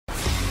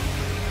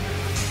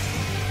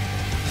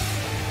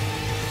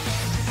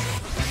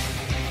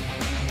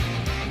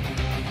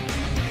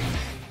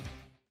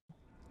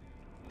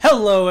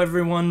Hello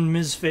everyone,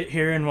 Misfit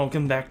here, and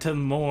welcome back to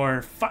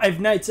more Five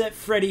Nights at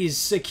Freddy's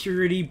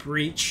Security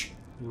Breach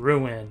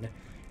Ruin.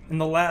 In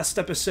the last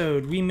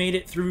episode, we made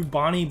it through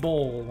Bonnie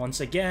Bowl once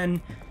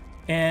again,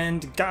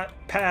 and got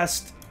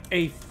past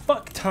a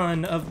fuck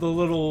ton of the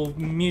little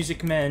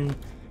music men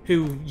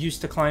who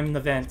used to climb the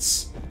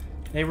vents.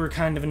 They were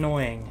kind of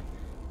annoying.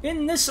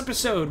 In this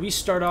episode, we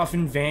start off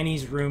in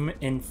Vanny's room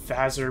in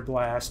Phaser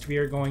Blast. We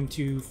are going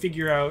to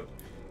figure out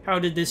how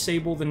to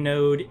disable the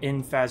node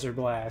in Phaser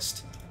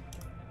Blast.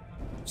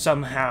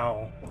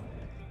 Somehow.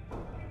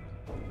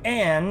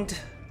 And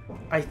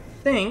I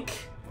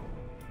think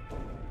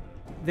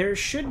there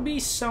should be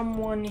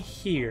someone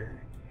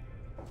here.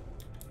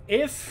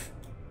 If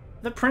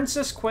the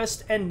Princess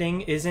Quest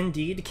ending is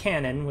indeed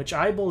canon, which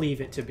I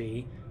believe it to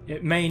be,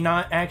 it may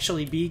not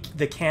actually be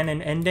the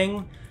canon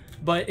ending,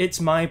 but it's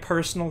my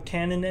personal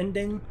canon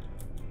ending.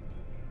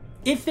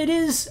 If it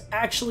is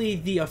actually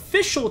the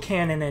official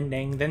canon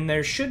ending, then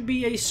there should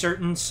be a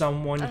certain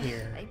someone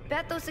here. I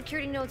bet those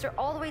security nodes are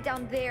all the way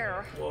down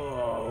there.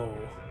 Whoa.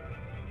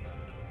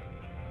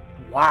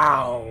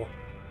 Wow.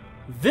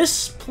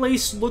 This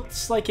place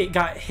looks like it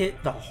got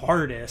hit the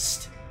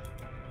hardest.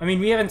 I mean,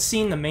 we haven't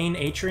seen the main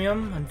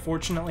atrium.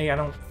 Unfortunately, I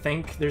don't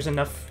think there's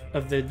enough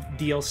of the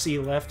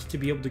DLC left to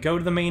be able to go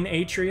to the main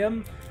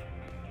atrium.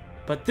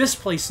 But this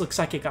place looks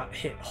like it got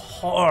hit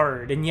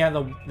hard. And yeah,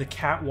 the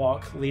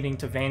catwalk leading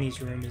to Vanny's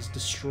room is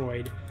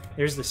destroyed.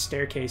 There's the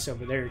staircase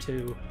over there,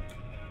 too.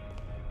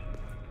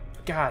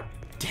 God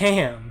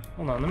damn.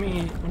 Hold on,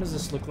 what does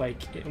this look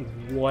like?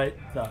 What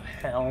the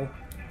hell?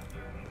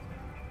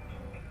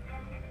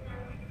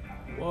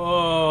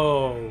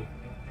 Whoa.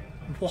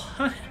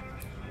 What?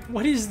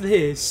 What is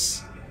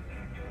this?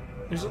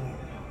 There's a...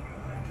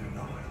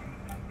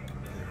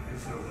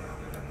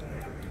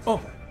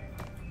 Oh!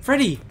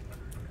 Freddy!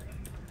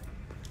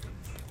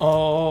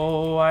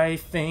 Oh, I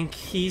think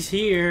he's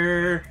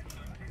here.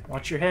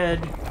 Watch your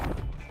head.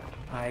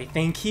 I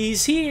think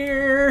he's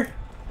here.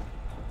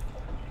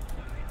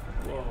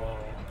 Whoa.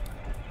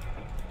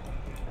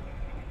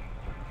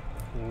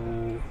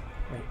 Ooh.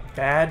 Wait,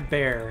 Bad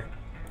Bear.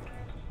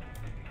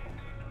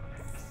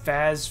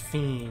 Phaz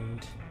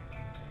Fiend.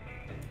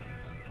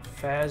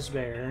 Phaz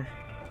Bear.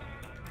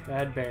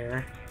 Bad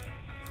Bear.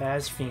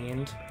 Phaz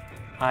Fiend.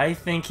 I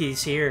think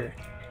he's here.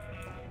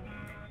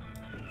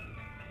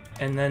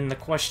 And then the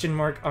question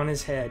mark on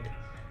his head.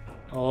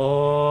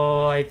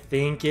 Oh, I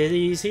think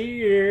he's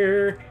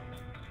here.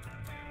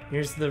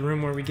 Here's the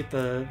room where we get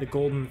the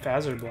golden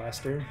Phaser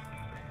blaster.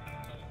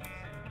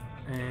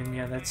 And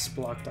yeah, that's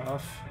blocked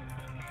off.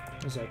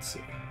 What does that say?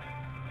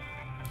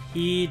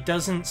 He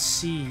doesn't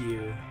see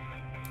you.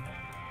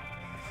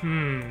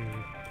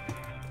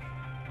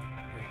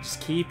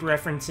 Just keep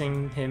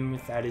referencing him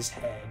without his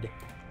head.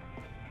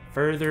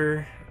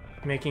 Further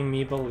making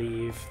me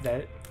believe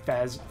that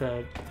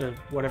the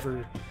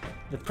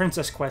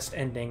Princess Quest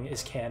ending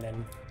is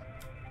canon.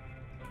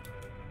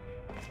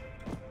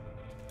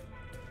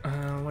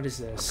 What is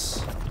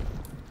this?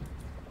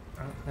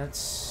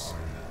 That's...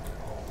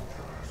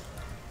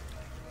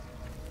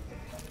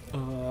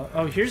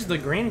 oh, here's the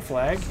green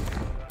flag.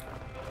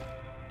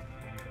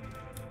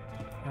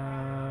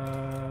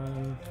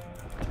 I'm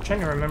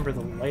trying to remember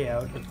the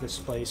layout of this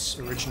place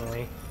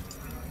originally.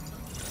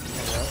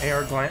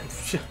 AR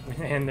glance,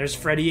 and there's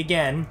Freddy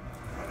again.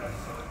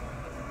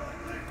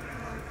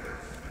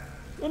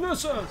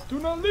 Vanessa, do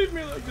not leave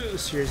me like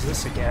this! Here's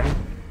this again.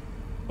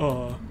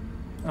 Oh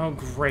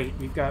great,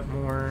 we've got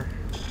more...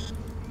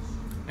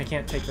 I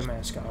can't take the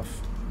mask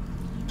off.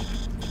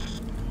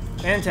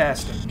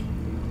 Fantastic.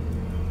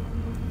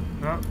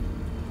 Oh,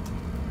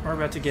 we're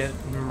about to get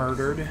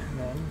murdered,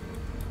 then.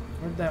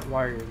 Where'd that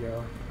wire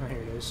go? Oh,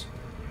 here it is.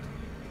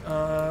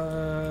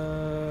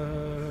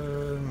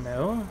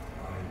 No?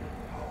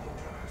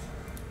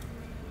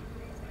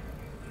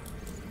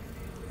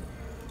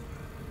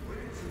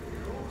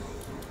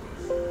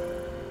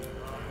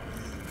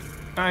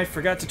 I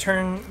forgot to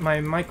turn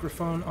my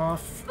microphone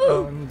off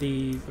on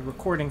the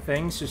recording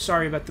thing, so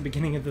sorry about the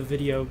beginning of the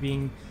video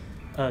being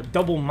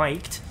double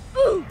mic'd.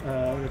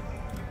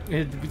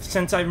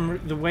 Since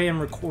the way I'm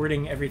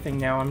recording everything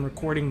now, I'm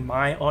recording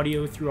my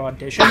audio through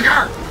Audition.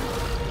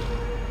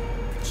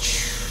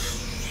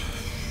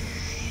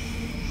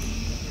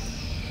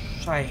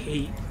 I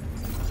hate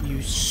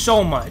you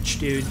so much,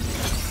 dude.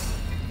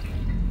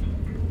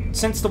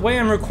 Since the way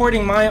I'm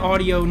recording my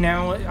audio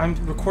now, I'm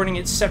recording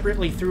it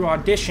separately through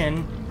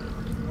Audition,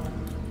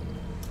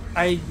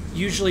 I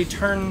usually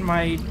turn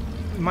my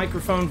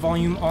microphone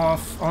volume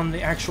off on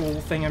the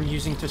actual thing I'm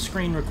using to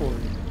screen record.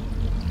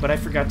 But I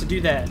forgot to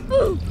do that.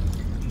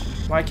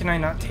 Why can I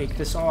not take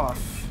this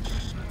off?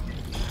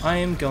 I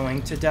am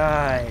going to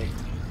die.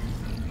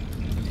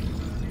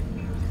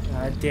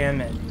 God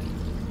damn it.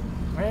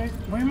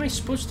 Where am I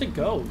supposed to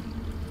go?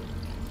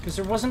 Because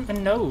there wasn't a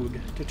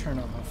node to turn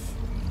off.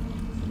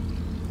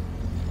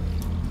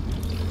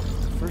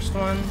 First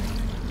one,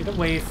 get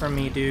away from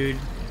me, dude.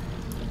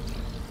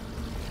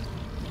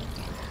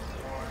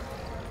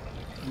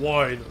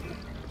 Why?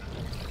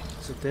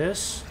 Is it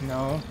this?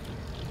 No.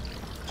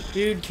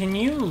 Dude, can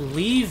you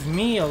leave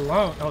me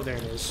alone? Oh, there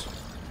it is.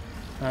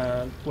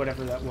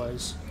 Whatever that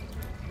was.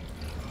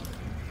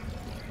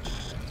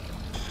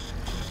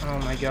 Oh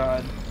my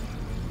god.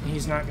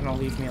 He's not gonna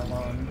leave me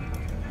alone.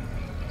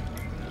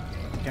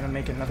 I'm gonna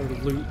make another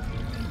loop.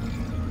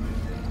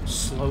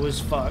 Slow as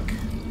fuck.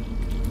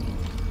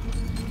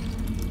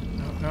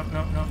 No, no,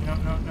 no, no, no,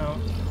 no,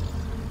 no.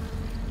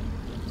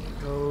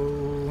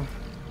 Go.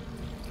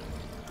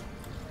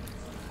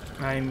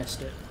 I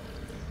missed it.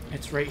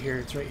 It's right here,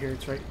 it's right here,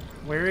 it's right...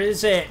 Where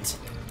is it?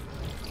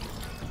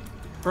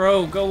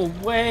 Bro, go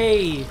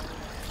away!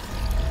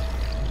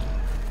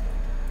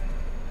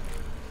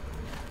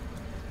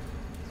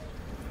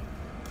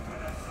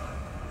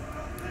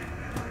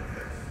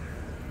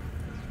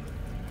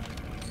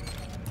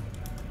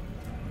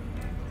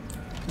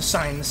 The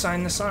sign, the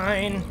sign, the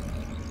sign!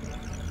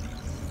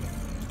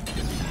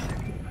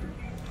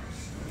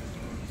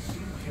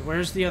 Okay,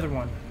 where's the other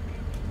one?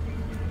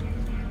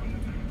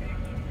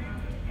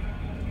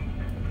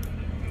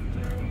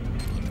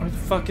 Where the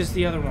fuck is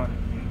the other one?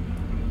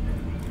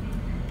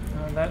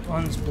 That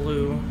one's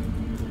blue.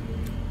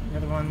 The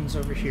other one's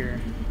over here.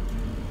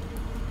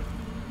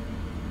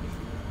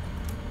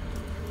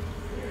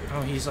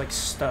 Oh, he's like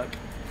stuck.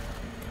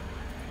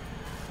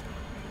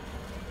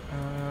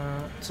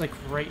 It's like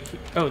right here.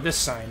 Oh, this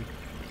sign.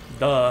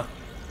 Duh.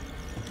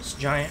 This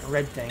giant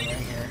red thing right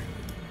here.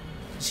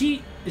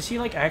 Is he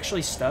like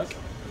actually stuck?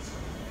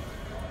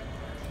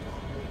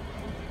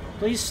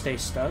 Please stay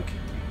stuck.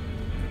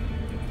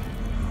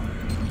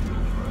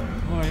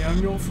 I am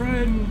your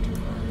friend.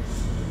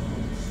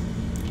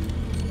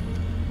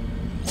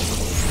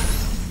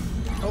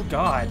 Oh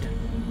god.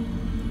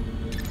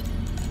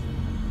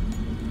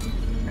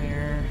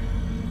 There.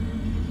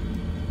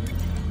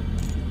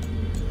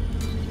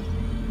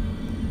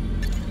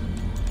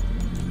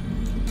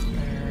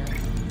 There.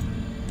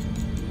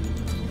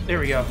 There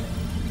we go.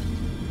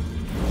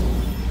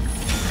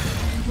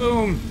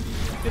 Boom.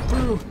 Get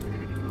through.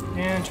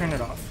 And turn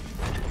it off.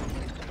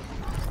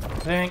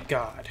 Thank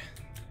God.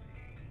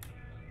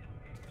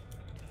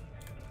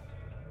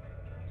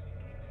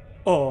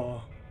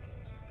 Oh.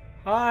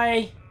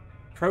 Hi.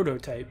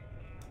 Prototype.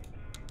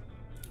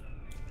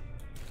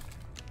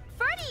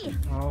 Freddy!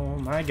 Oh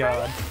my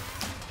god.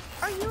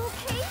 Are you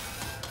okay?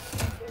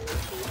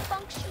 Be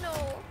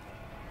functional.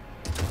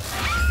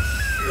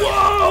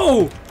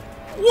 Whoa!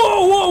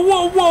 Whoa, whoa,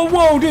 whoa, whoa,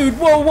 whoa, dude!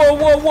 Whoa, whoa,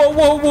 whoa, whoa,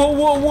 whoa, whoa,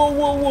 whoa, whoa,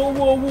 whoa, whoa,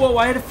 whoa, whoa!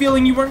 I had a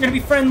feeling you weren't gonna be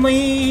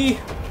friendly!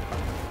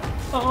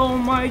 Oh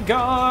my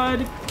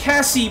god!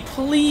 Cassie,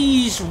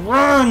 please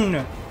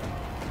run!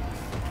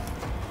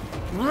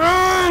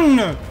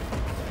 Run!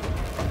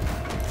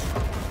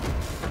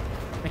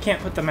 I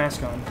can't put the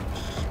mask on.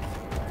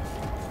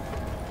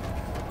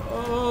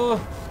 Oh.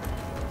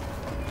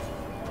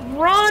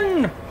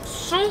 Run!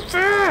 So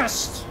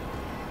fast!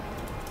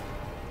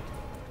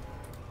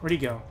 Where'd he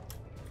go?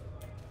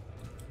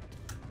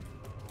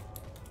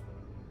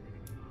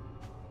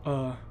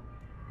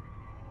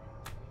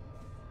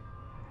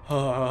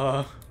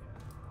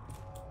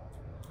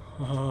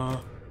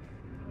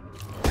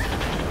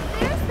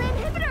 There's the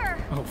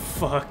inhibitor! Oh,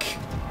 fuck.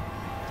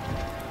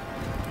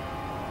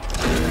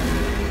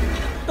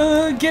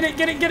 Get it,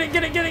 get it, get it,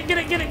 get it, get it, get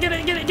it, get it, get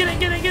it, get it, get it,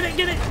 get it, get it,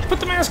 get it! Put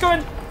the mask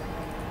on!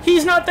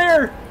 He's not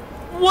there!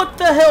 What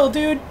the hell,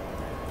 dude?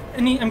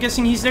 And I'm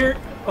guessing he's there?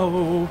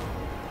 Oh.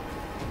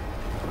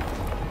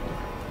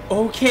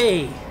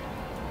 Okay.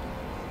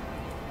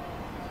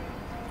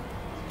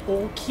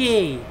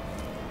 Okay.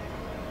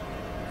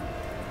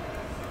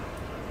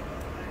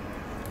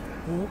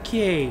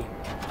 Okay.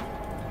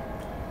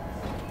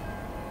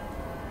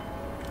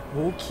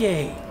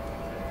 Okay.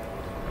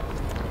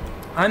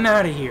 I'm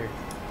out of here.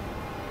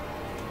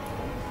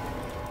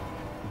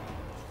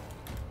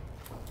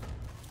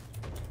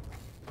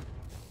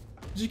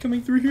 Is he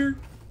coming through here?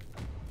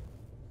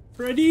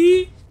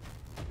 Freddy?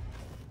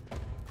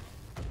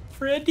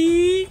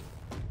 Freddy?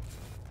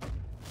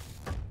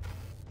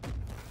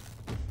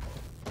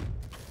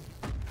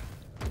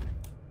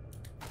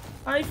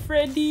 Hi,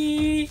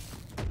 Freddy.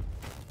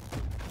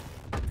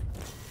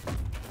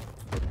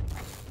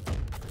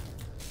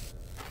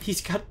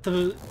 He's got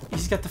the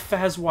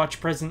Fazwatch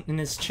present in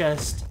his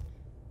chest.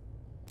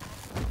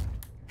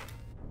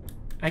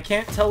 I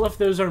can't tell if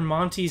those are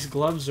Monty's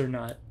gloves or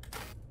not.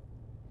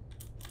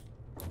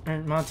 Or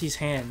Monty's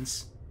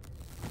hands.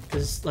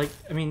 Because, like,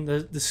 I mean,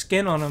 the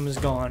skin on him is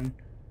gone.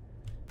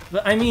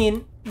 But, I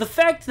mean, the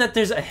fact that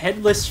there's a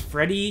headless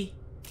Freddy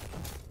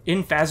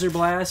in Phaser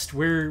Blast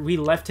where we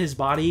left his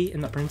body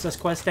in the Princess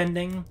Quest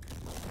ending,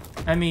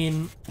 I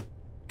mean,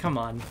 come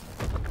on.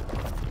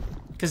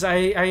 Because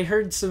I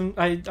heard some...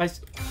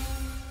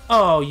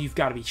 Oh, you've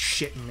got to be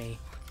shitting me.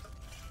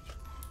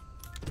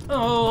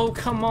 Oh,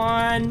 come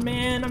on,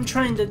 man. I'm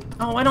trying to...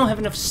 Oh, I don't have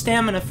enough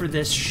stamina for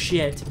this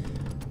shit.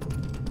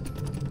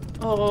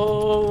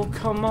 Oh,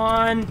 come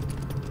on.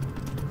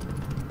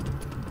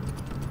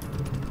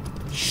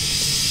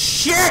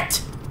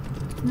 Shit!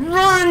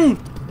 Run!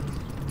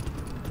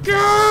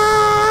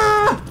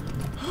 Gah!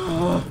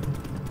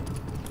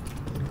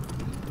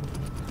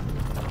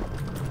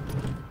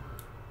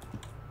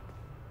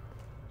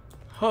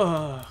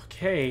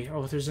 Okay.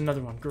 Oh, there's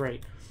another one.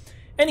 Great.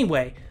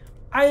 Anyway,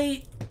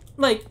 I've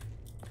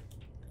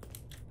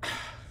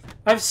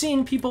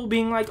seen people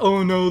being like,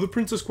 oh no, the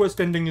Princess Quest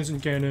ending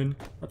isn't canon.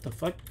 What the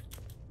fuck?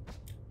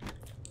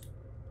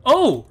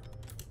 Oh!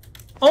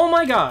 Oh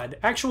my god.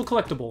 Actual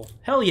collectible.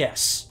 Hell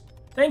yes.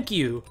 Thank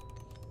you.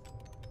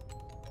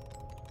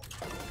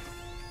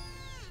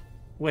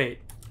 Wait.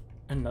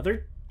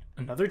 Another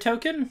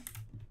token?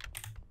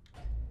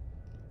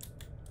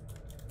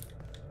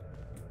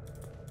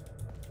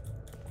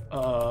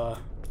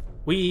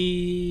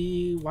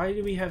 Why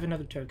do we have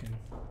another token?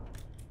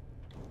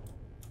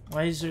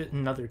 Why is it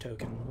another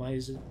token? Why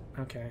is it...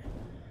 Okay.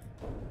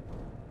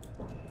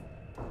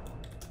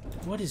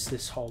 What is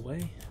this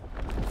hallway?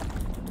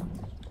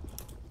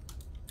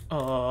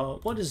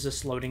 What is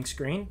this loading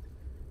screen?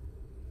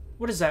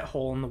 What is that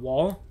hole in the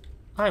wall?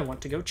 I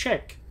want to go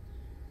check.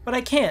 But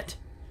I can't,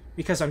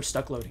 because I'm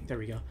stuck loading. There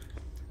we go.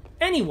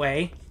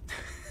 Anyway...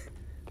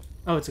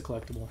 Oh, it's a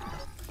collectible.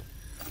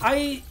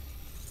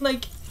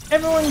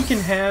 Everyone can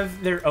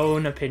have their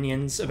own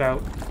opinions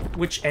about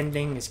which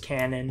ending is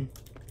canon,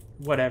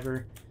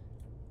 whatever.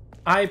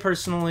 I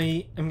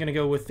personally am gonna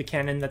go with the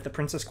canon that the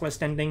Princess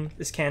Quest ending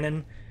is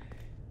canon.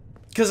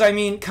 Because, I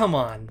mean, come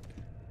on.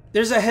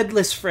 There's a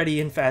headless Freddy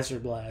in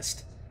Fazer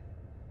Blast.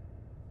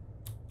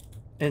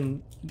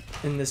 In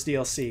this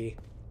DLC.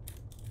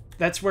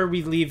 That's where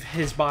we leave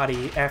his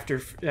body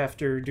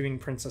after doing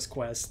Princess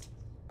Quest.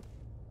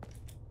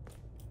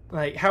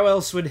 Like, how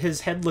else would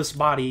his headless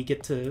body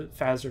get to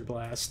Fazer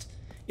Blast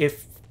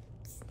if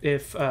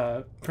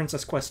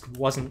Princess Quest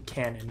wasn't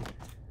canon?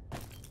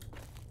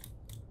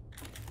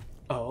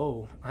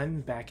 Oh,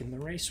 I'm back in the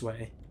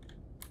raceway.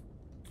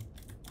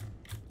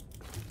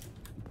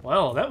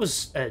 Well, that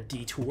was a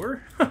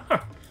detour.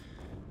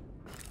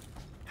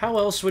 How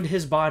else would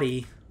his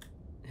body,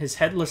 his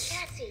headless...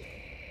 Cassie,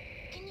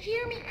 can you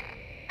hear me?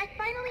 I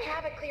finally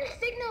have a clear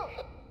signal.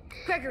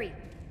 Gregory,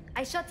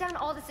 I shut down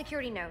all the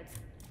security nodes.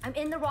 I'm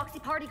in the Roxy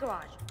party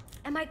garage.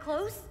 Am I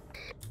close?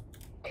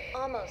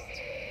 Almost.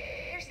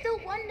 There's still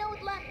one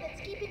node left that's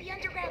keeping the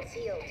underground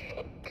sealed.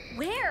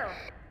 Where?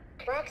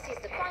 Roxy's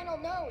the final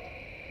node.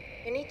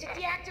 You need to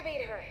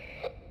deactivate her.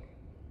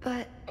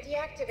 But...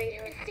 Deactivate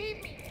her and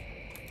save me.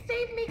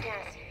 Save me,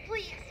 Cassie,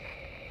 please.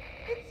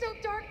 It's so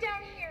dark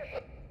down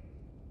here.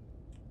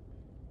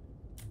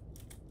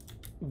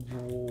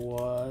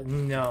 What?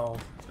 No.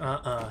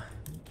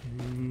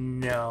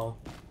 No.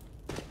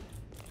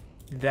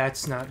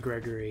 That's not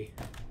Gregory.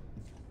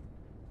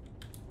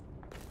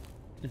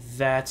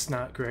 That's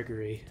not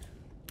Gregory.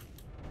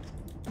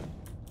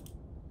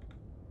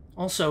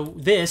 Also,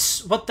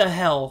 this... What the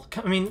hell?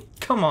 I mean,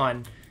 come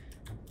on.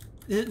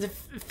 The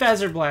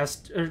Fazer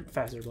Blast...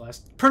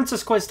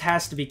 Princess Quest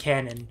has to be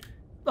canon.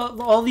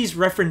 All these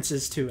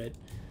references to it.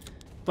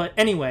 But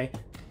anyway...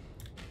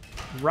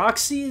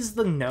 Roxy is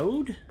the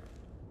node?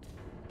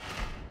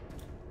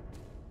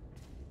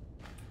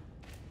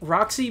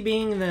 Roxy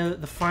being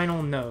the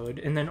final node,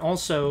 and then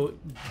also,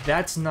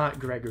 that's not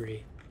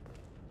Gregory.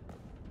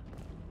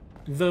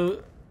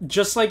 Though,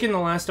 just like in the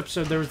last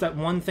episode, there was that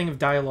one thing of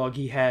dialogue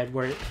he had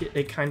where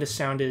it kind of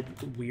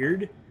sounded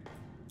weird.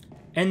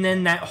 And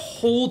then that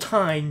whole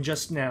time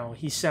just now,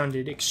 he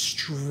sounded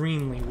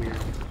extremely weird.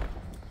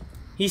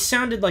 He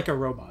sounded like a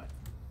robot.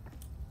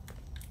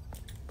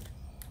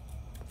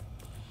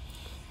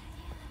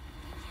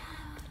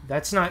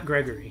 That's not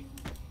Gregory.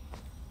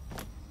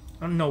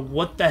 I don't know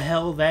what the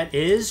hell that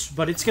is,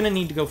 but it's gonna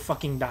need to go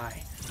fucking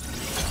die.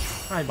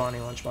 Hi, Bonnie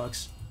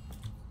Lunchbox.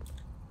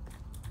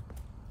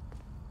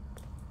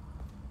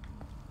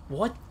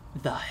 What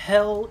the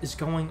hell is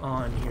going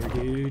on here,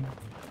 dude?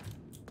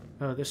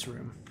 Oh, this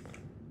room.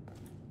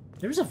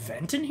 There's a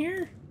vent in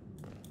here?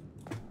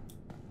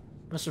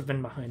 Must have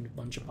been behind a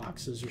bunch of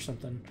boxes or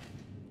something.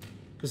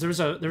 Because there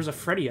was a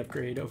Freddy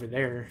upgrade over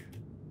there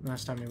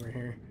last time we were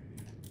here.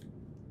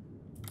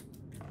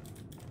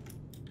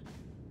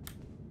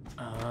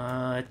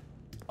 It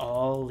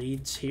all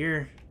leads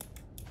here.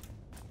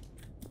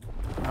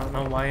 I don't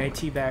know why I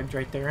teabagged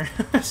right there.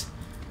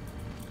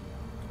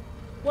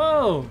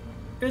 Whoa!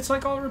 It's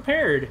like all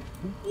repaired.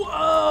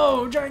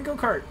 Whoa! Giant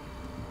go-kart!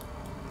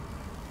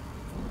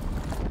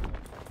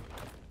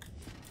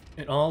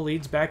 It all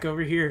leads back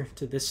over here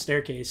to this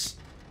staircase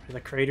where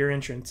the crater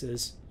entrance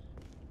is.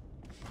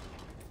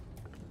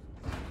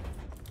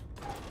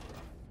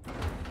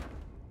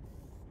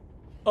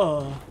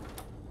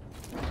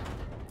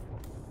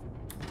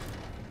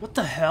 What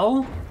the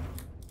hell?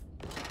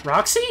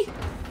 Roxy?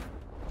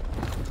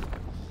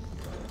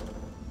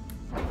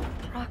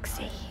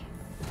 Roxy.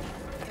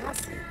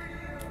 Cassie.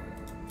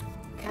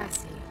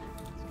 Cassie.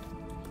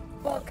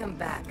 Welcome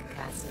back,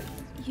 Cassie.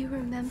 You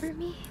remember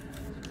me?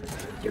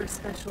 Your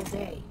special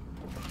day.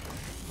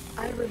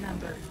 I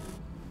remember.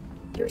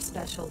 Your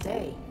special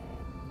day.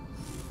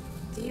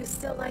 Do you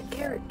still like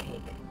carrot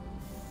cake?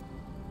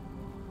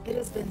 It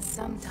has been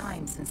some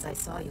time since I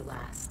saw you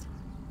last.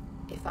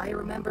 If I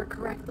remember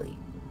correctly,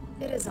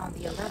 it is on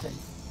the 11th.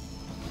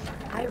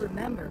 I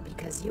remember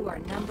because you are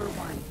number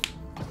 1.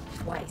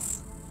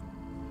 Twice.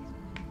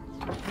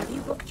 Have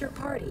you booked your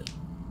party?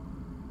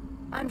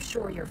 I'm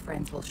sure your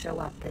friends will show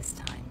up this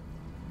time.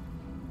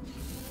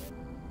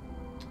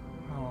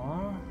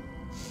 Aww.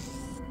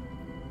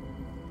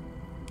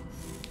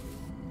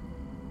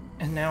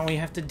 And now we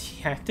have to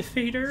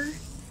deactivate her?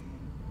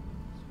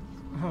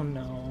 Oh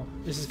no.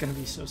 This is gonna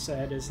be so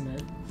sad, isn't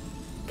it?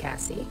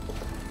 Cassie?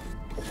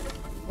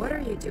 What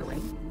are you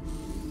doing?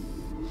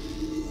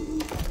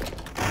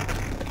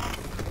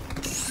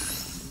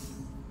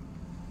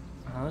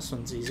 Oh, this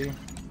one's easy.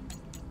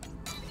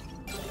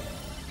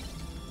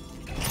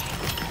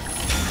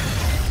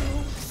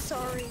 So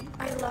sorry.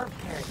 I love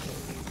carrot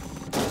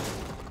cake.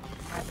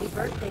 Happy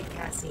birthday,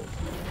 Cassie.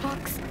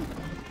 Roxy.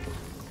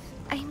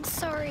 I'm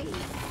sorry.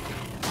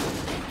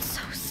 I'm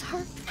so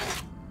sorry.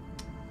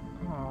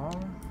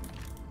 Aww.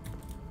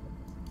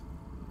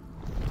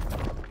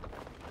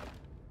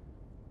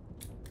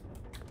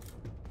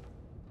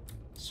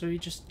 So he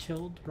just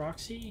killed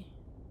Roxy?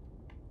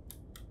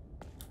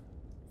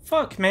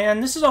 Fuck,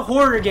 man, this is a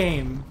horror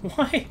game.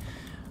 Why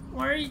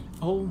are you...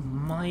 Oh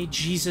my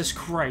Jesus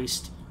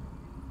Christ.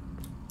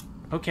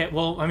 Okay,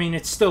 well, I mean,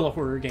 it's still a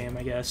horror game,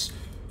 I guess.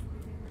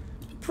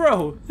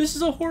 Bro, this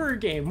is a horror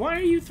game. Why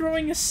are you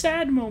throwing a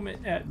sad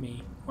moment at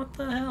me? What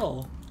the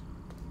hell?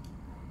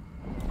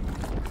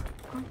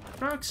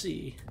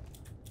 Roxy.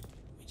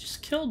 We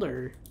just killed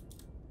her.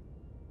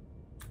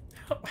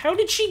 How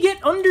did she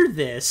get under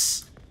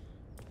this?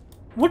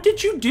 What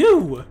did you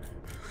do?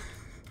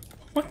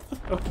 What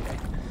the... Okay.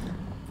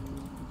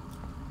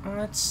 Oh,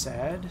 that's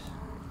sad.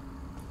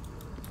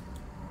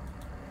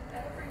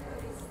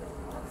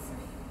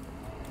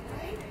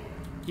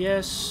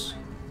 Yes,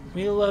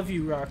 we love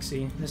you,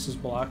 Roxy. This is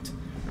blocked.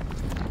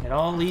 It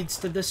all leads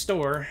to this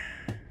door.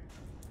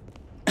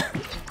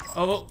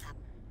 Oh,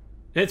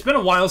 it's been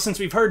a while since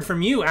we've heard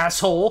from you,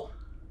 asshole.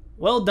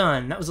 Well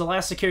done. That was the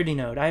last security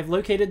node. I have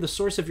located the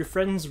source of your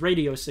friend's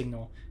radio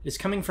signal. It is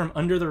coming from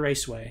under the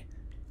raceway.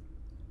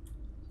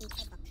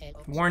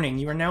 Warning,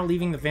 you are now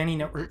leaving the Vanny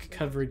network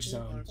coverage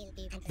zone.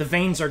 The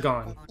veins are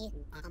gone.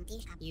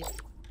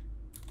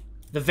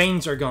 The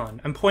veins are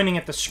gone. I'm pointing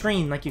at the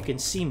screen like you can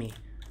see me.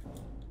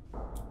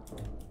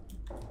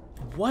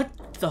 What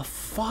the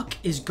fuck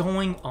is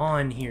going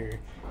on here?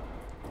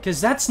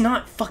 Because that's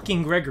not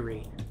fucking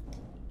Gregory.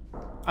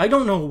 I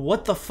don't know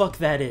what the fuck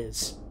that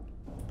is.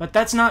 But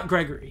that's not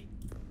Gregory.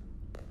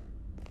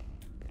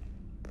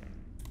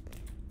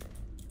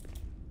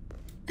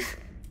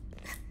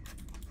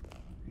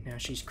 Now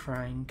she's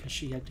crying because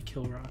she had to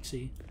kill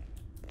Roxy.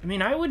 I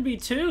mean, I would be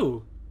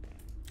too.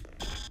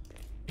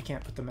 I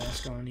can't put the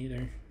mask on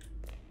either.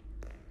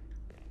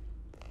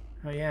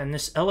 Oh yeah, and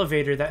this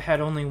elevator that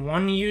had only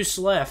one use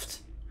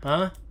left.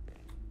 Huh?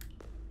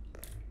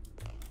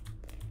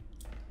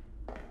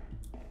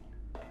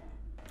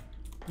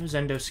 Those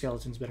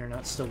endoskeletons better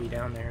not still be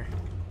down there.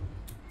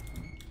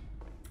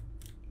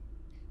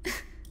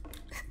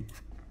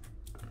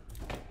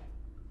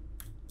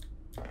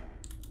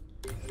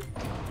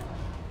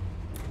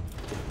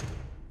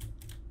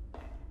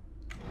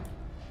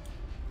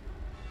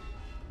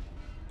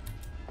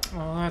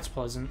 Oh, that's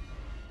pleasant.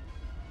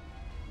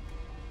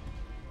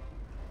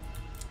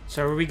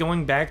 So are we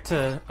going back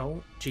to...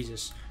 Oh,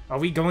 Jesus. Are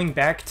we going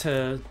back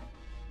to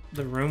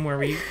the room where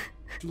we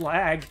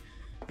lag?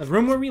 The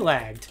room where we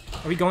lagged.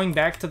 Are we going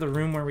back to the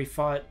room where we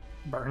fought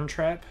Burn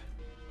Trap?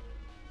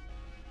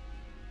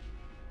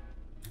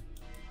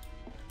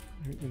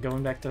 We're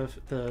going back to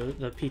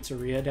the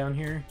pizzeria down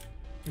here,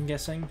 I'm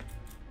guessing?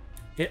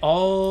 It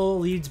all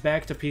leads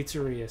back to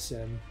Pizzeria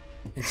Sim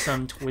in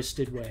some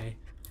twisted way.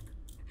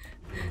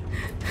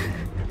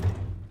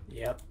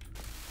 Yep.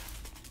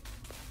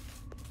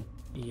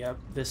 Yep,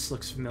 this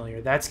looks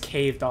familiar. That's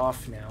caved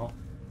off now.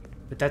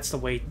 But that's the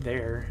way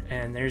there.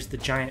 And there's the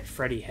giant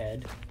Freddy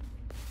head.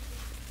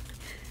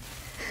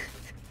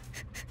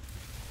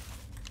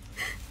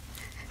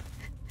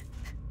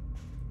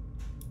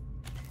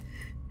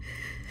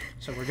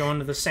 So we're going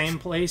to the same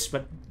place,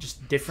 but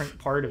just different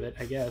part of it,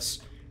 I guess.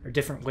 Or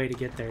different way to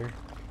get there.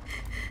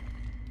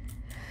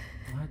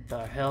 What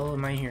the hell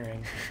am I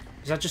hearing?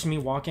 Is that just me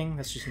walking?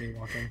 That's just me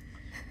walking.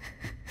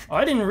 Oh,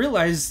 I didn't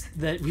realize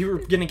that we were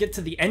gonna get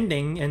to the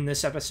ending in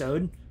this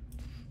episode.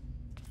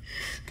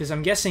 Because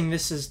I'm guessing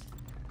this is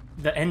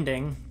the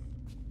ending.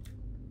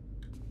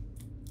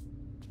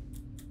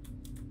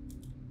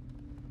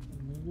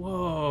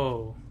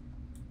 Whoa.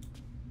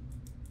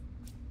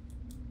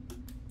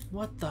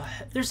 What the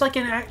heck? There's like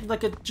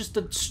just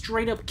a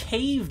straight up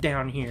cave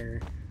down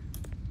here.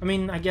 I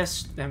mean, I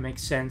guess that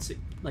makes sense. It,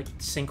 like,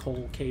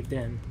 Sinkhole caved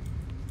in.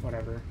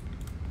 Whatever.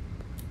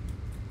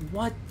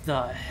 What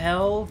the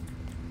hell?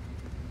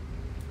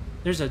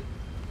 There's a...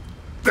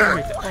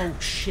 Oh,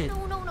 shit.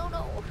 No, no, no,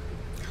 no.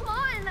 Come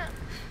on.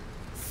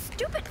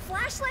 Stupid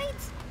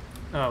flashlights.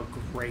 Oh,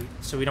 great.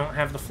 So we don't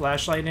have the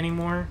flashlight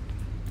anymore?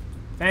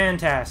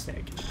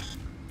 Fantastic.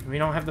 And we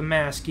don't have the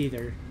mask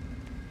either.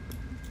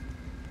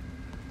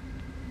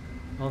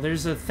 Well,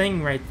 there's a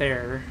thing right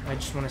there. I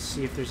just want to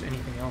see if there's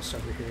anything else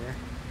over here.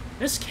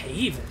 This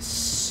cave is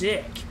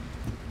sick.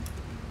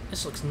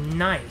 This looks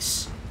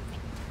nice.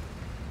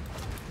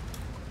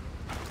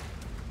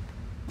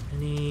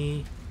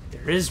 any...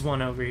 There is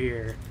one over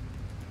here.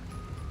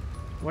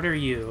 What are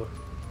you?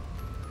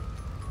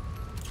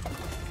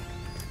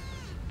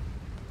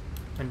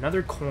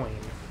 Another coin.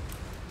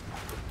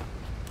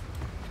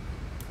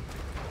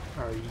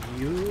 Are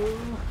you...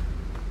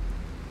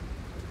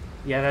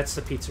 Yeah, that's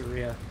the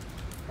pizzeria.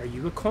 Are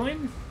you a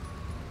coin?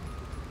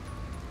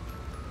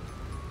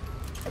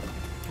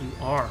 You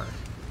are.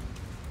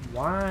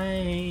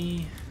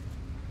 Why...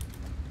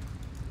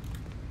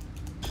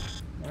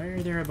 Why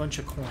are there a bunch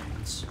of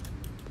coins?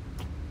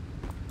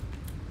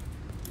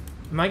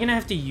 Am I gonna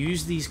have to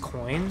use these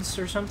coins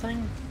or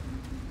something?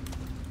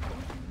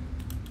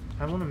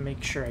 I want to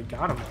make sure I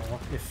got them all,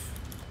 if...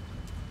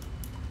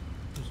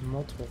 There's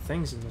multiple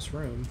things in this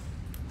room.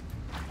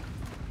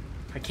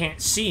 I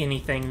can't see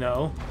anything,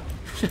 though.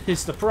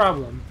 Is the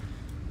problem.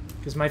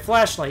 Because my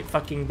flashlight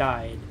fucking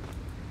died.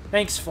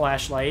 Thanks,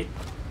 flashlight.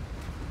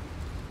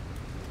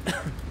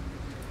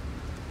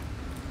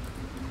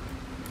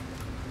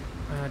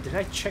 Did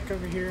I check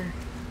over here?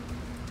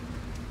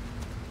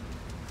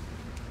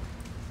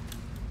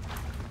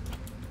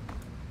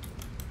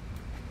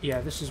 Yeah,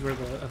 this is where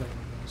the other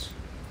one was.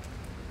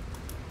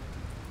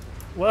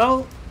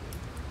 Well,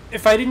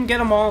 if I didn't get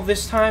them all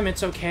this time,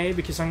 it's okay,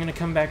 because I'm going to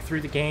come back through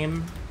the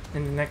game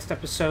in the next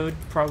episode.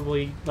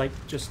 Probably, like,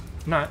 just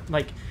not,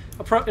 like...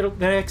 the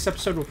next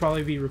episode will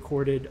probably be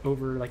recorded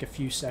over, like, a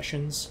few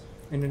sessions,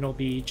 and it'll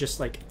be just,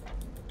 like...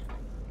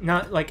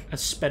 Not, like, a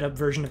sped-up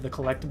version of the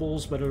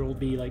collectibles, but it'll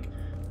be, like...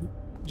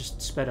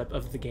 just sped up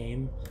of the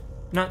game.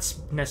 Not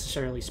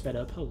necessarily sped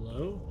up.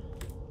 Hello?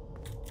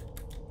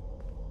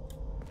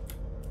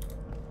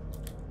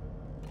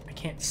 I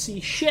can't see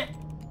shit!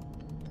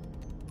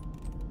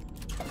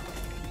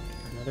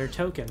 Another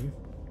token.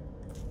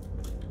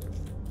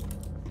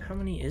 How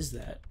many is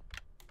that?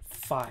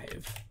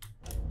 5.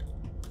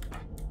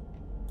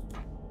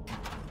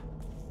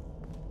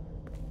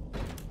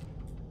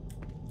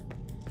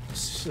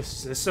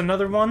 Is this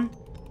another one?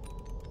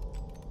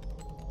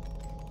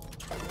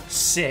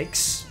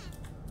 6.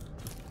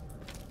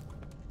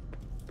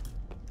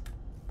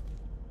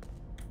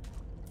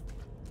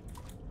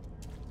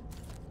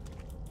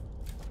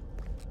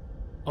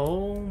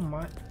 Oh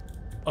my...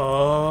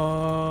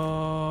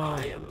 Oh...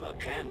 I am a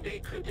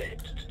candy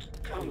cadet.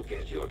 Come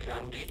get your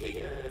candy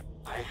here.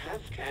 I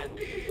have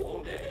candy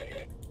all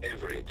day.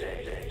 Every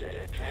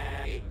day.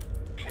 Candy.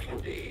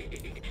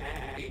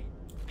 Candy.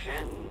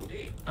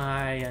 Candy.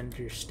 I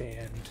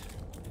understand.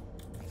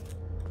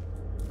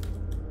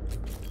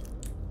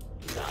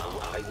 Now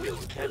I will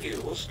tell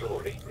you a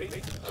story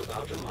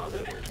about a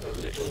mother and a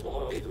little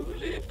boy who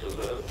lived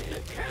alone in a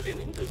cabin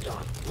in the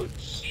dark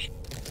woods.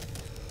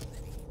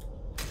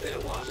 There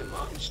was a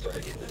monster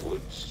in the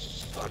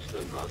woods, but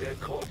the mother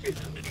caught it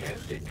and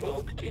kept it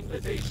locked in the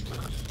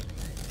basement.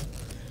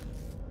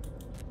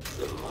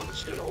 The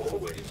monster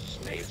always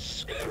made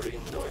scary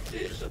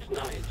noises at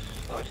night,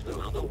 but the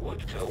mother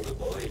would tell the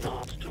boy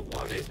not to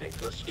worry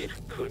because it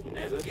could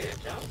never get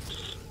out.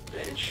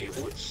 Then she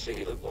would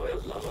sing the boy a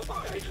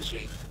lullaby to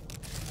sleep.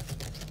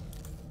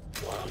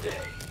 One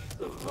day,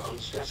 the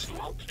monster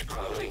stopped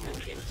calling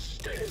and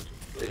instead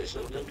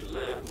listened and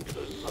learned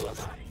the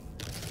lullaby.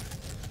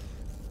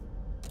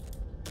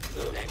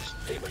 The next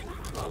day when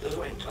Mother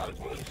went out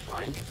to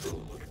find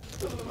food,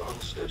 the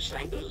monster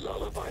sang the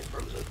lullaby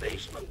from the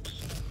basement.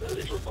 The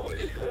little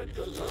boy heard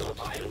the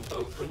lullaby and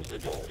opened the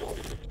door.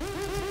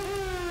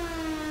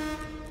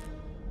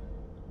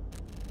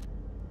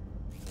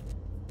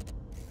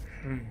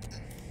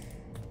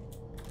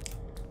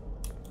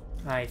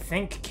 I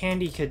think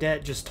Candy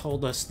Cadet just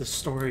told us the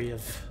story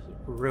of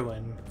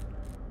Ruin.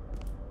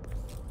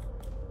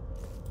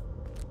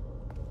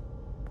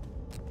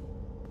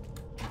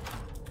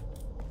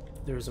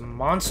 There's a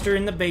monster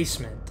in the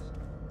basement.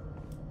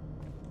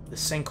 The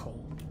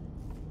Sinkhole.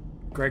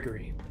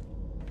 Gregory.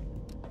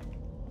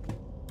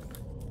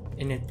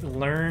 And it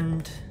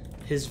learned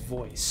his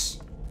voice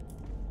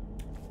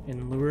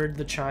and lured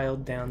the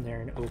child down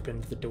there and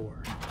opened the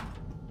door.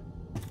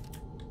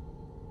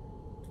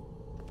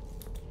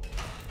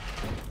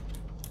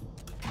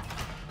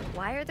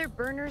 Why are there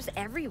burners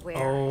everywhere?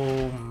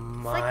 Oh It's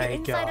my like the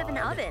inside god. of an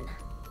oven.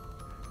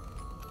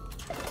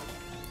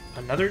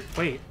 Another...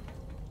 Wait.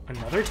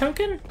 Another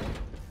token?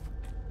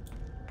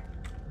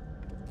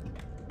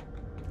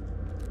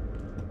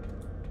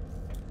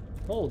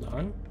 Hold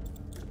on.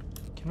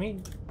 Can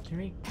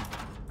we...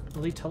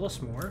 Will he tell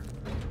us more?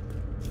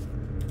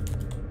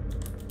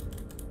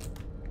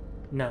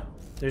 No.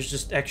 There's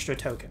just extra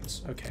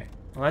tokens. Okay.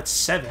 Well, that's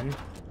 7.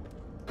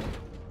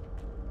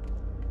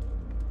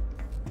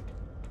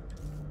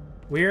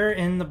 We're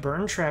in the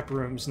burn trap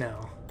rooms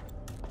now.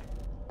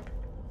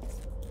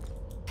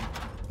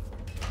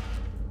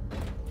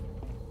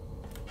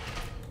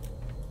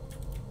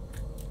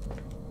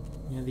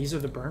 Yeah, these are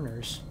the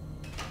burners.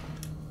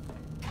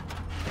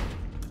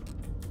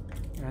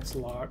 That's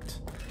locked.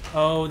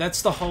 Oh,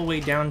 that's the hallway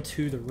down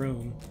to the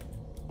room.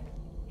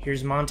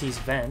 Here's Monty's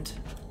vent.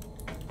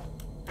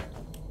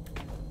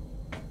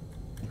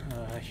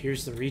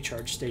 Here's the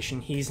recharge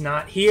station. He's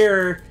not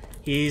here!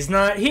 He's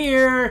not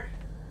here!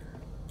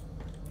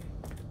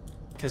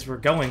 Because we're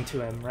going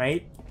to him,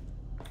 right?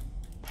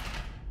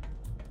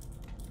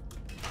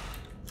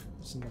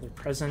 There's another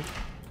present.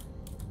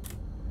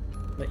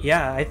 But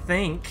yeah, I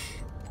think...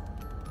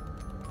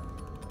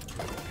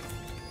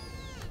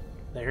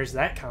 There's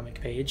that comic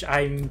page.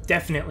 I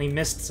definitely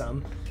missed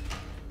some.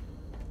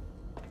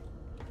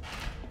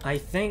 I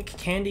think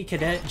Candy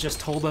Cadet just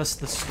told us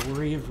the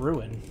story of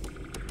Ruin.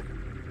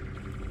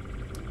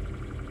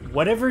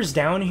 Whatever's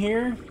down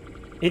here,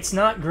 it's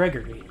not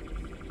Gregory.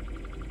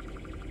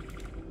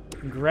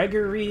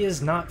 Gregory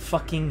is not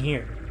fucking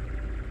here.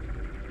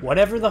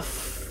 Whatever the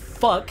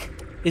fuck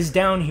is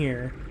down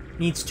here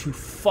needs to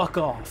fuck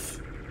off.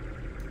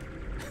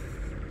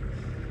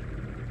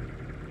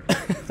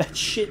 That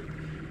shit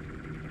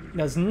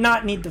does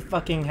not need to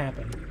fucking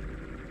happen.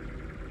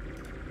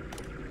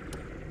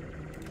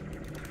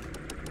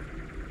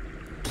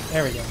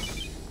 There we go.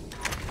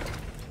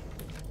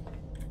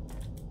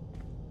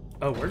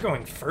 Oh, we're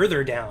going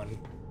further down.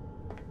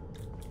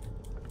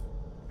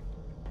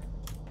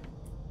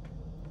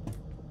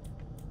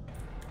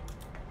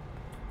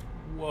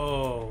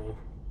 Whoa.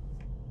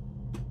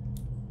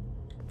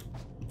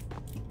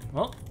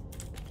 Well,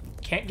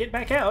 can't get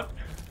back out.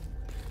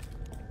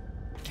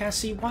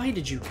 Cassie, why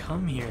did you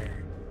come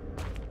here?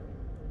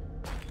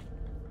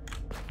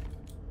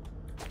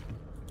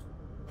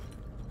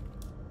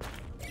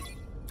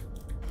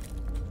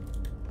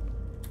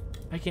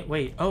 I can't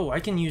wait. Oh, I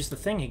can use the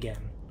thing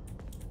again.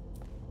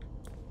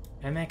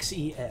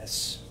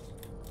 MXES.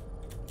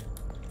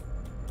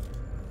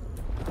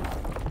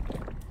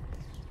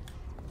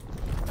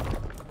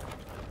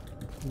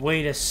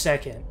 Wait a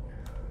second.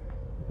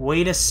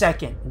 Wait a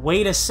second.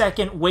 Wait a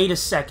second. Wait a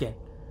second.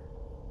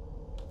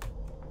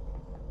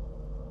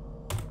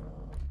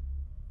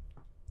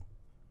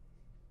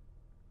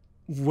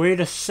 Wait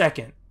a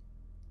second.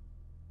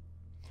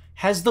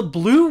 Has the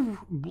blue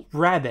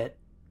rabbit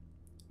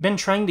been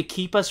trying to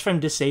keep us from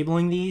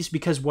disabling these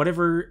because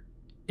whatever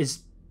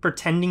is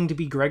pretending to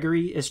be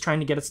Gregory is trying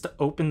to get us to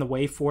open the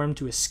way for him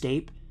to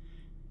escape?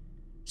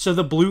 So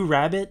the blue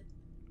rabbit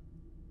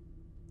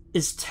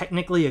is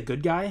technically a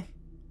good guy?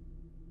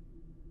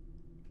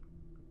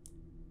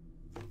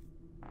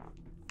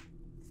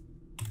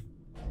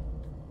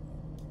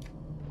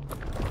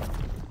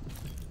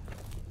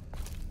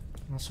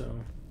 Also,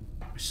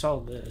 I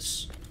saw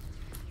this.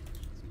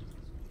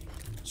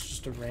 It's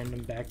just a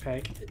random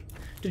backpack.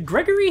 Did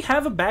Gregory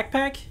have a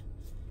backpack?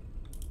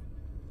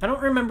 I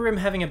don't remember him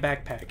having a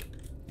backpack.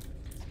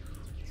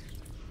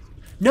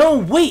 No,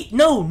 wait!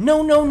 No!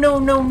 No, no, no,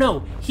 no,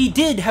 no! He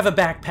did have a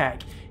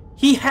backpack!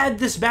 He had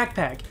this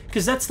backpack,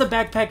 because that's the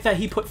backpack that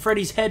he put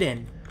Freddy's head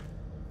in.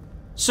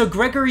 So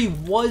Gregory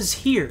was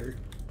here.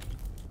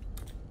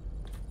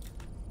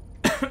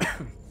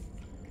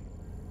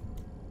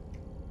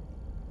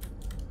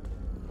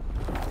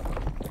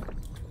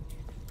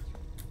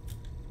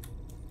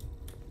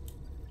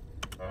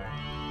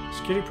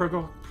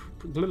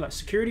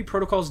 Security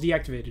protocols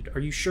deactivated. Are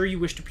you sure you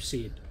wish to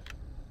proceed?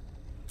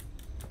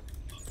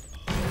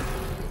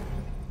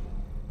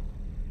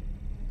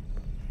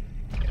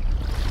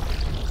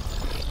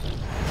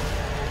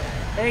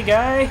 Hey,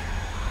 guy!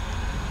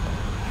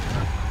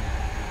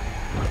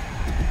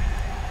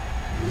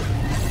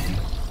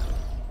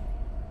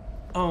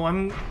 Oh,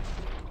 I'm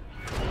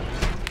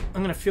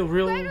gonna feel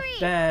real Gregory!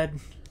 bad.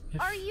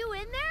 Are you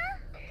in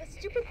there? The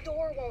stupid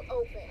door won't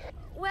open.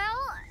 Well,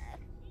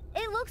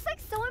 it looks like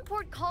someone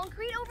poured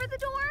concrete over the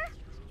door.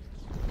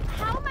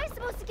 How am I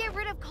supposed to get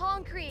rid of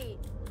concrete?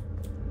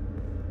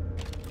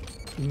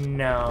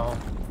 No.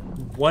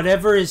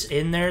 Whatever is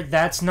in there,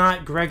 that's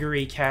not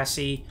Gregory,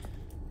 Cassie.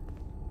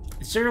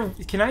 Is there...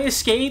 Can I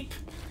escape?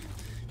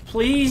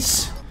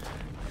 Please?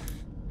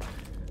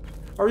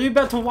 Are you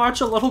about to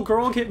watch a little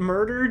girl get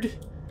murdered?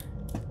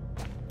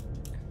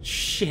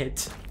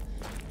 Shit.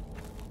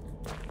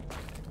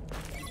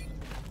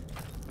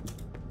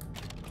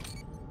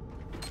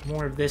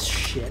 More of this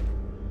shit.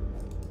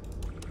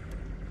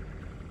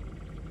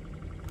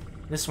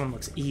 This one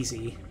looks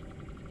easy.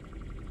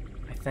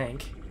 I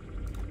think.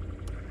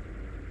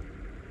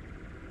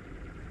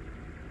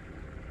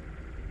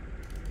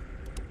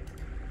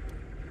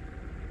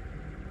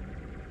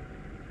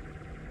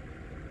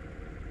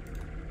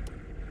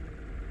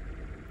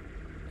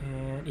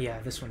 And yeah,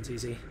 this one's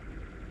easy.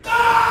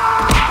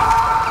 Oh,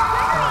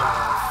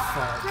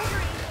 fuck.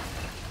 Gregory,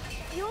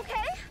 you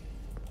okay?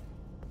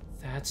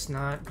 That's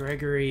not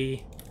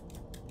Gregory.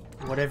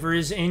 Whatever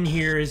is in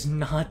here is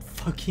not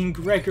fucking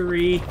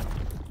Gregory.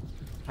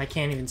 I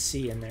can't even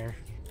see in there.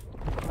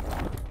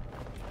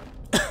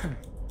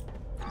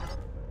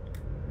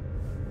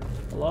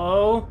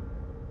 Hello?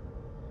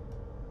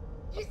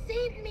 You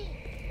saved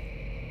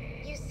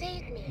me. You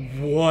saved me.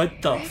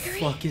 What the Gregory?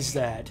 fuck is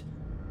that?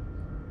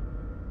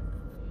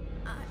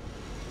 I'm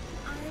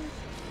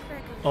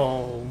Gregory.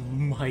 Oh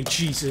my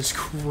Jesus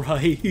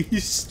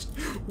Christ.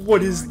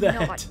 What is You're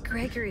that? not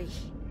Gregory.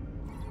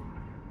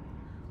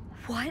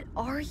 What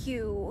are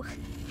you?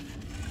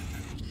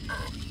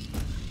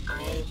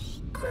 I'm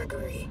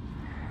Gregory.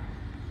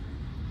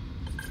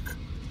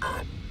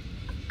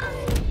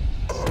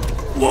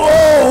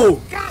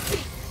 Whoa!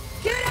 Cassie!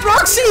 Get out!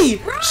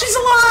 Roxy! She's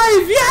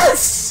alive!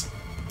 Yes!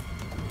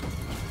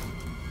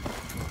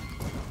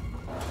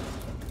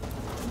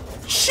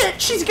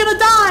 Shit, she's gonna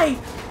die!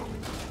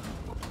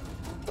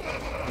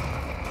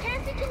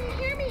 Cassie, can you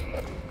hear me?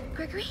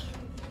 Gregory?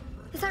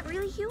 Is that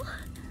really you?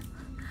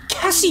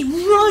 Cassie,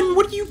 run!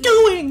 What are you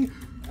doing?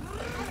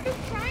 I've been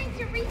trying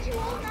to reach you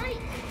all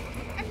night.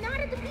 I'm not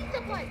at the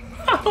pizza place.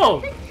 Oh!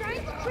 I've been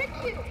trying to trick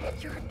you.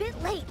 You're a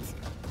bit late.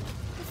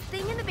 This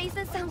thing in the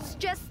basement sounds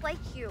just like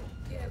you.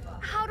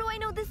 How do I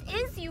know this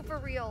is you for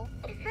real?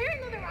 Is there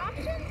another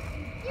option?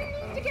 You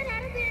need to get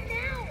out of there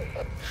now.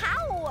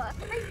 How?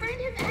 My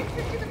friend has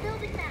access to the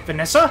building map.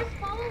 Vanessa? Just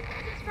follow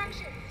his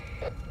instructions.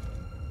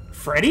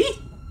 Freddy?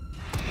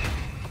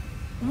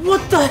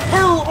 What the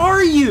hell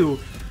are you?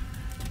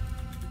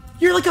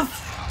 You're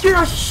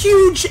a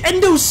huge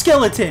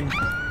endoskeleton.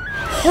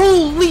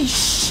 Holy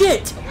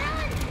shit.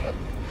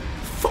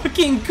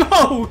 Fucking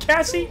go,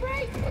 Cassie.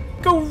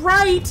 Go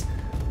right.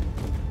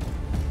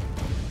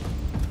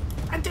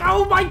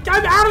 Oh my,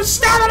 I'm out of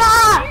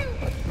stamina.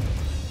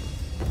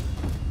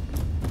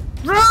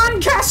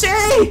 Run,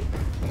 Cassie.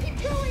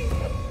 Keep going.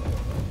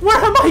 Where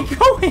am I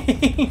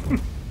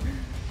going?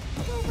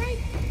 Go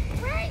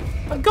right.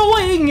 I'm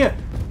going.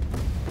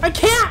 I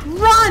can't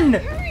run.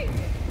 Hurry.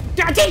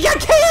 I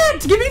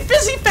can't! Give me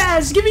Fizzy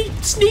Faz! Give me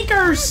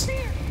sneakers! There.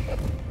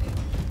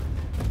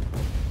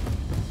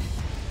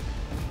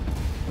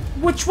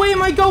 Which way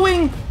am I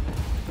going?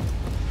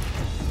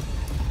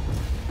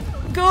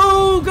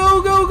 Go,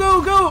 go, go,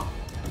 go, go!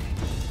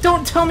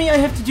 Don't tell me I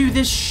have to do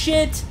this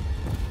shit!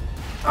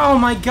 Oh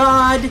my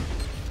god!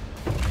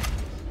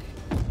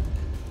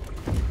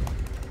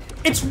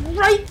 It's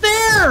right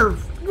there!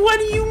 What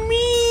do you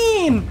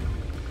mean?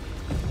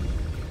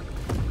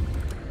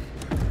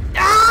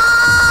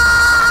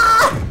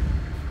 Ah!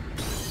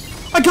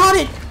 I got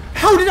it!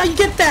 How did I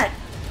get that?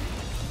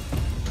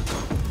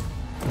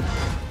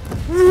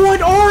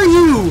 What are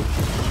you?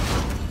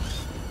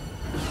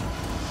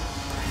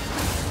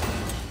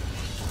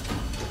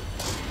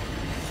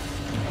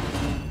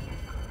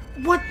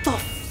 What the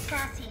f-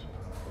 Cassie,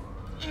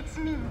 it's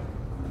me.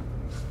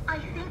 I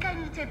think I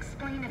need to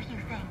explain a few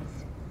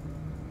things.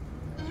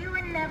 You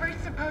were never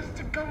supposed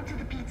to go to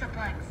the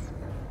Pizzaplex.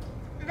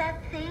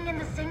 That thing in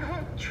the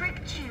sinkhole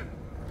tricked you.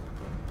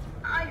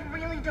 I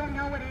really don't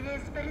know what it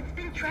is, but it's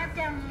been trapped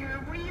down here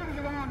a really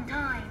long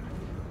time.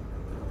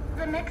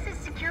 The Nexus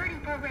security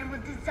program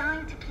was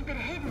designed to keep it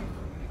hidden,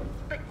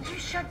 but you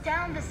shut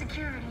down the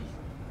security,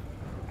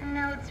 and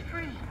now it's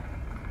free.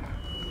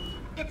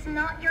 It's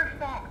not your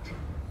fault.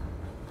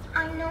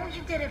 I know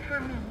you did it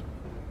for me,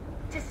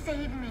 to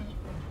save me,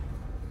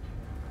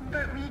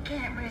 but we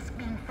can't risk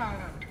being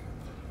followed.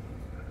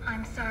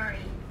 I'm sorry.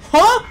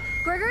 Huh?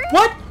 Gregory?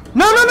 What?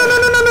 No, no, no, no,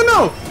 no, no, no,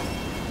 no!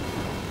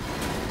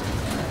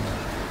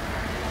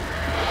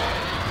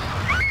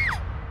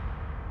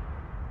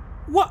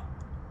 What?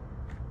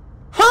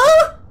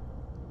 Huh?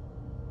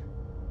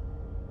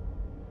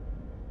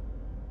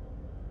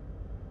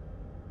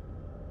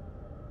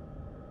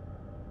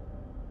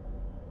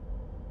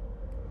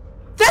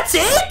 That's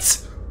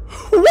it?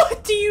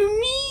 What do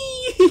you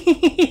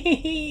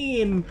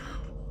mean?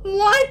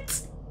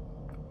 What?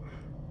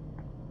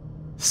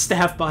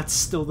 Staff bots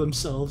still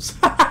themselves.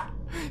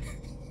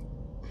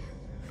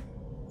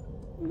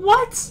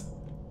 What?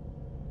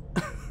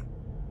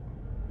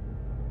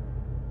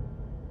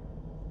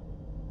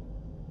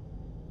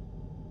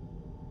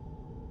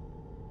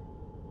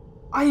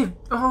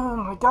 Oh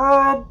my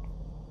god.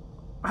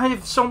 I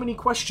have so many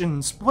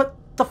questions. What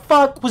the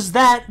fuck was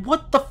that?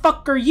 What the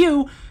fuck are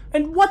you?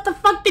 And what the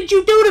fuck did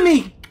you do to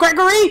me,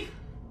 Gregory?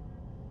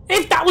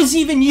 If that was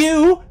even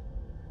you.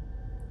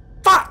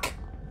 Fuck.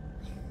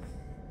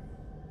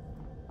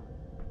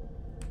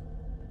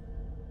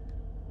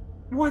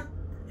 What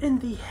in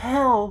the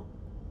hell?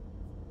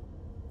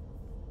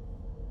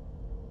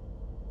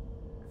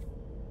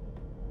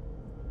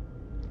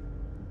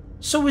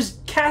 So is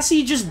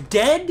Cassie just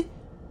dead?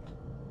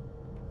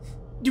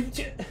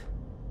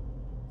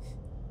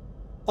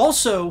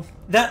 Also,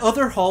 that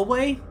other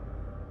hallway,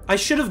 I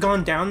should have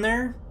gone down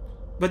there,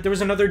 but there was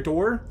another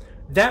door.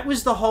 That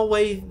was the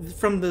hallway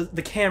from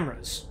the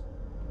cameras.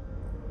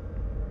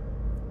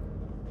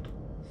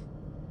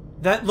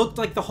 That looked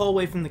like the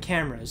hallway from the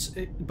cameras,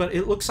 but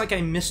it looks like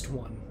I missed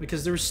one,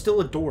 because there was still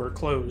a door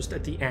closed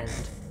at the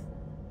end.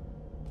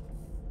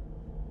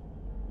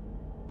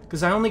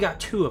 Because I only got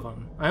 2 of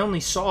them. I only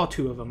saw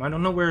 2 of them. I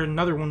don't know where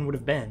another one would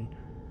have been.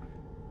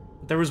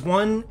 There was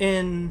one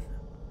in...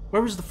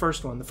 Where was the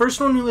first one? The first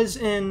one was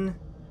in...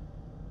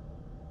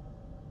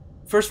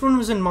 First one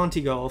was in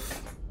Monty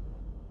Golf.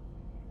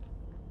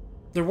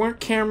 There weren't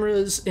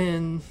cameras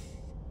in...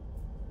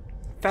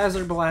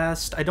 Fazer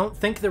Blast. I don't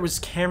think there was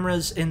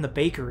cameras in the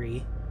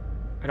bakery.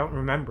 I don't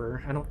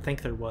remember. I don't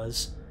think there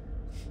was.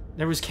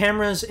 There was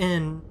cameras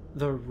in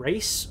the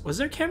race. Was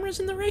there cameras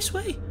in the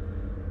raceway?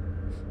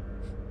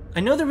 I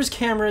know there was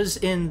cameras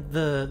in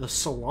the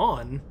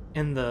salon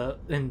in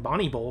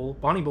Bonnie Bowl.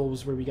 Bonnie Bowl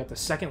was where we got the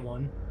second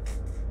one.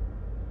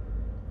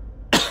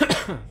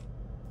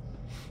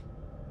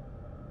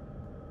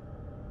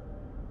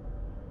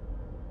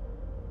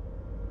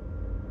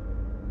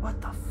 What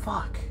the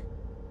fuck?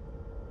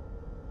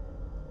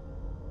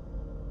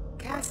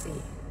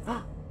 Cassie.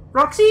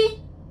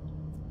 Roxy?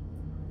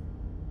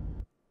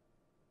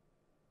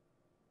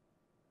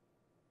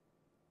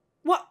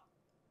 What?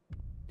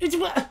 It's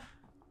what?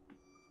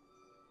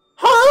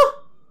 Huh?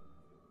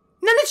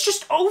 And then it's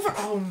just over.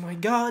 Oh my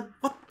god.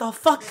 What the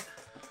fuck?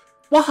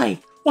 Why?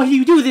 Why do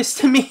you do this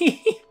to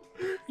me?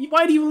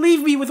 Why do you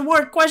leave me with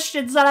more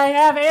questions than I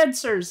have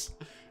answers?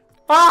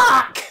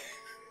 Fuck!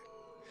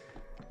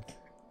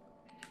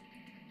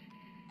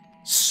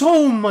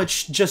 So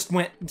much just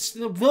went...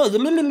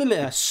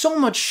 So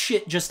much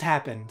shit just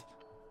happened.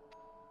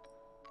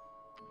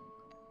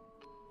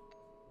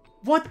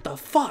 What the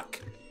fuck?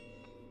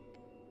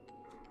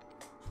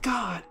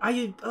 God,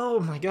 oh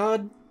my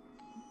god.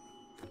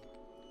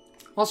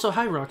 Also,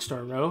 hi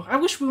Rockstar Row. I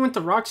wish we went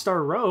to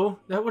Rockstar Row.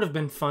 That would have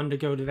been fun to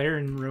go to there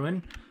and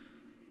ruin.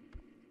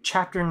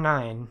 Chapter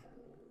 9.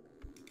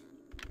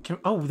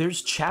 Oh,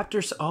 there's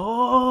chapters...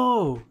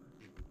 Oh!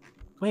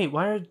 Wait,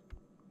 why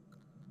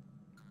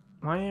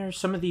are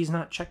some of these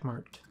not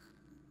checkmarked?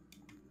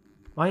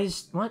 Why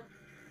is... What?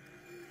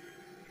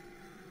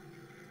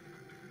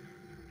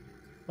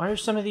 Why are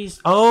some of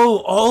these... Oh,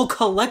 all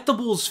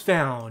collectibles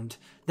found!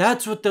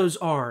 That's what those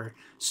are.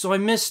 So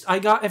I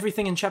got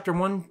everything in chapter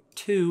 1,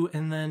 2,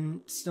 and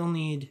then still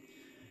need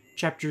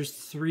chapters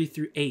 3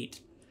 through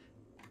 8.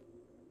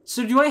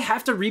 So do I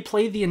have to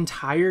replay the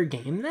entire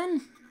game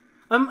then?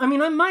 I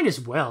mean, I might as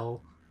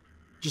well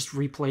just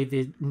replay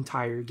the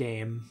entire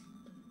game.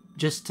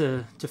 Just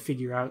to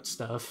figure out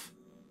stuff.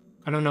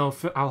 I don't know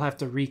if I'll have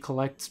to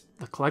recollect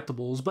the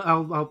collectibles, but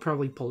I'll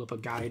probably pull up a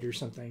guide or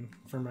something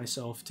for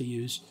myself to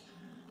use.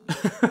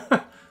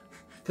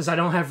 Because I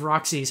don't have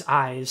Roxy's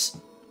eyes.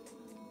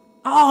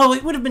 Oh,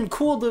 it would have been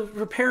cool to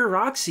repair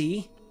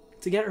Roxy.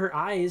 To get her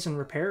eyes and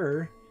repair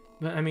her.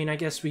 But, I mean, I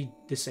guess we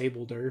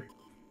disabled her.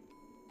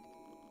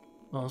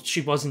 Well,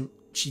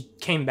 she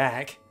came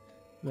back.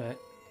 But,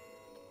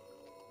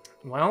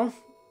 well,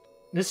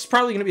 this is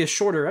probably going to be a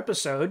shorter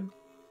episode.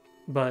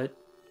 But,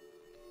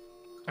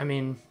 I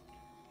mean,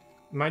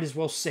 might as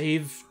well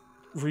save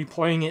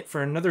replaying it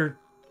for another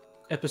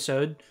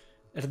episode.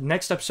 The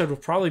next episode will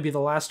probably be the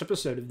last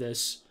episode of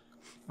this.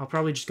 I'll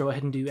probably just go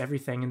ahead and do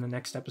everything in the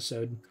next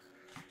episode.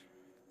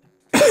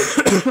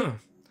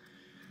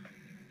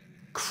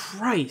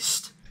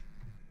 Christ.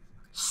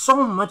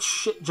 So much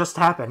shit just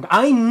happened.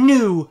 I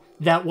knew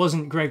that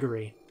wasn't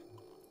Gregory.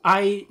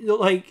 I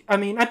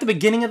mean, at the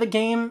beginning of the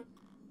game,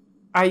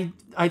 I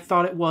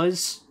thought it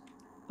was.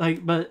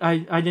 But I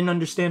didn't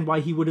understand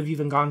why he would have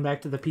even gone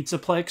back to the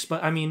Pizzaplex.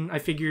 But, I mean, I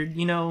figured,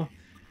 you know,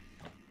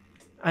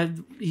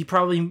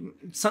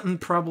 something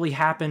probably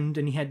happened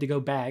and he had to go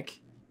back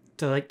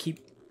to, like, keep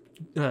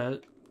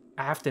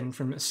Afton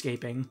from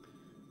escaping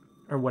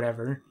or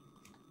whatever.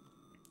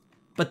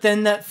 But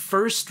then that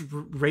first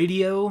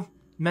radio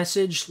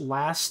message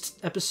last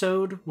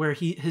episode where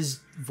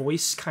his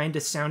voice kind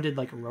of sounded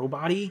like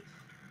robot-y.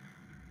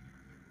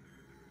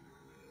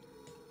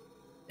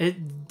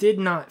 It did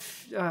not...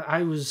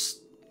 I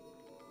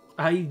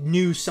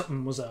knew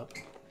something was up.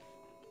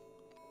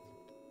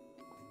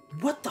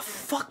 What the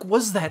fuck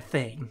was that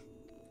thing?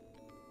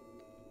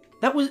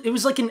 It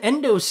was like an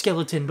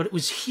endoskeleton, but it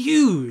was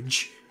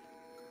huge.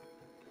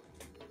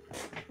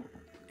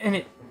 And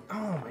it...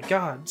 Oh my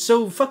god.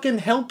 So fucking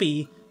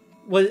Helpy...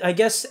 I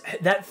guess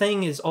that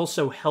thing is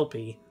also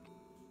Helpy.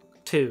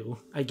 Too,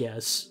 I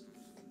guess.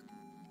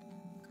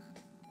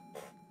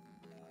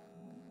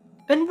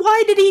 And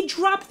why did he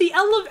drop the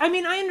elevator? I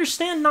mean, I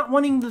understand not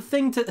wanting the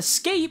thing to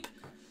escape.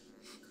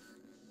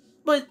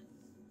 But...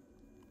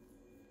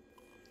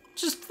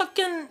 just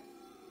fucking...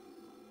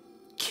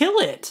 kill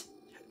it.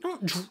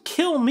 Don't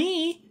kill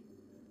me.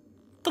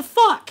 The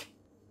fuck?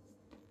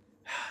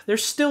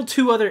 There's still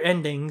 2 other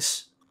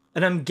endings.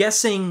 And I'm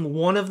guessing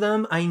one of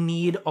them, I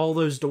need all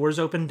those doors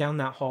open down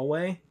that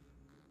hallway.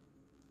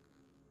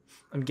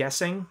 I'm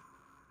guessing.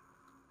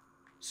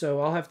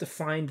 So I'll have to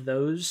find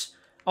those.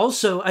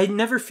 Also, I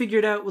never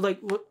figured out like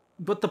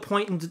what the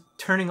point in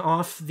turning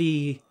off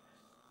the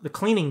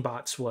cleaning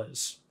bots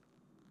was.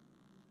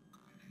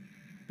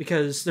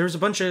 Because there's a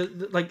bunch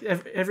of, like,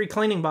 every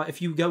cleaning bot,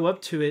 if you go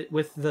up to it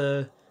with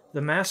the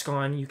mask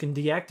on, you can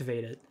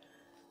deactivate it.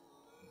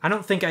 I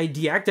don't think I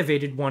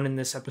deactivated one in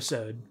this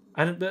episode.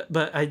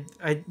 But I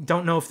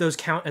don't know if those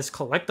count as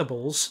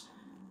collectibles.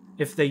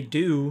 If they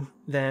do,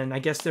 then I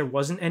guess there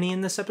wasn't any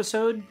in this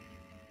episode.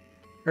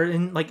 Or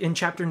in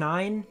chapter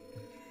 9.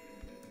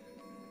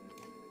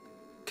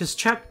 Because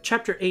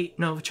chapter 8...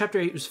 No, chapter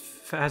 8 was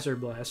Phaser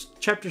Blast.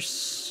 Chapter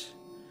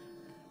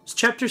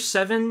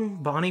 7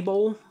 Bonnie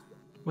Bowl?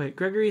 Wait,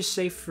 Gregory is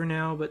safe for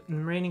now, but the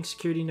remaining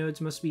security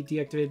nodes must be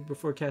deactivated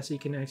before Cassie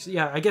can access...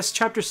 Yeah, I guess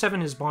chapter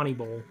 7 is Bonnie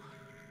Bowl.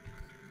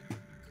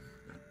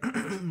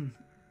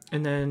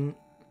 And then...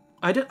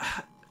 I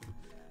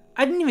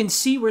didn't even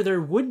see where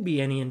there would be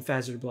any in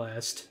Phaser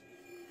Blast.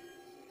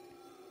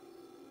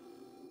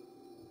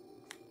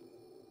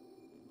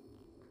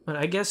 But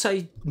I guess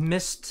I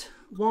missed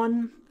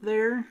one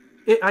there.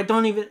 I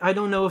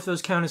don't know if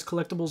those count as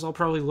collectibles. I'll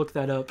probably look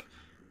that up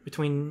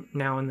between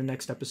now and the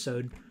next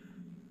episode.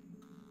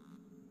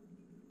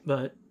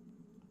 But,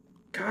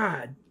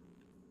 God,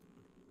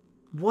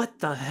 what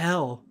the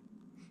hell?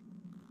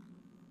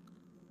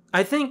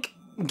 I think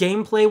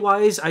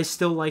gameplay-wise, I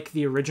still like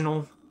the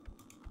original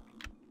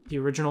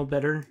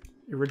better.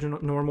 The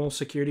original normal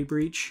Security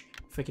Breach.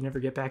 If I can ever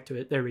get back to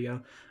it. There we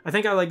go. I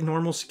think I like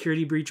normal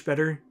Security Breach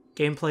better,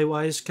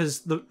 gameplay-wise,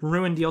 because the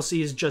Ruin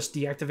DLC is just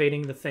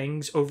deactivating the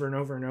things over and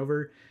over and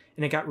over,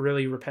 and it got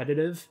really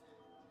repetitive.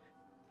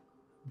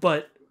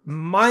 But,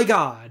 my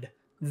God,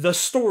 the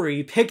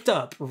story picked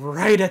up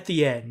right at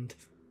the end.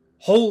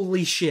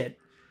 Holy shit.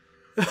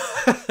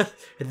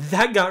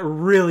 That got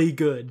really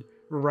good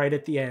right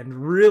at the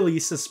end. Really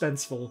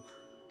suspenseful.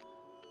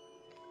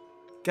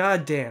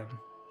 God damn.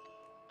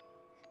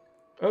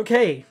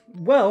 Okay,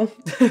 well,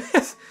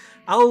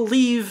 I'll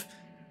leave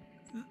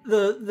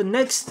the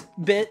next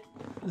bit,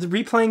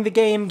 replaying the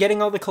game,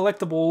 getting all the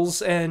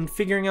collectibles, and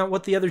figuring out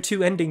what the other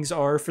two endings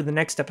are for the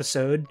next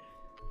episode.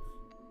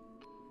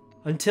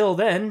 Until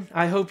then,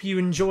 I hope you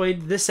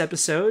enjoyed this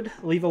episode.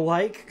 Leave a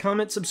like,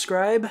 comment,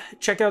 subscribe,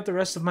 check out the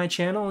rest of my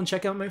channel, and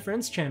check out my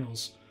friends'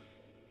 channels.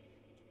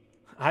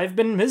 I've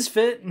been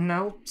Misfit, and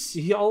I'll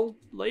see y'all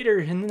later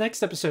in the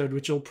next episode,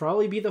 which will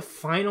probably be the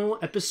final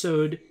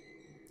episode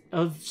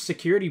of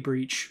Security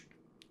Breach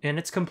and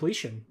its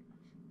completion.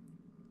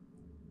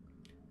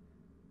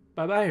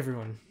 Bye-bye,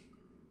 everyone.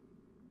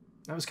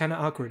 That was kind of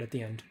awkward at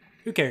the end.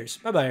 Who cares?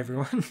 Bye-bye,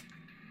 everyone.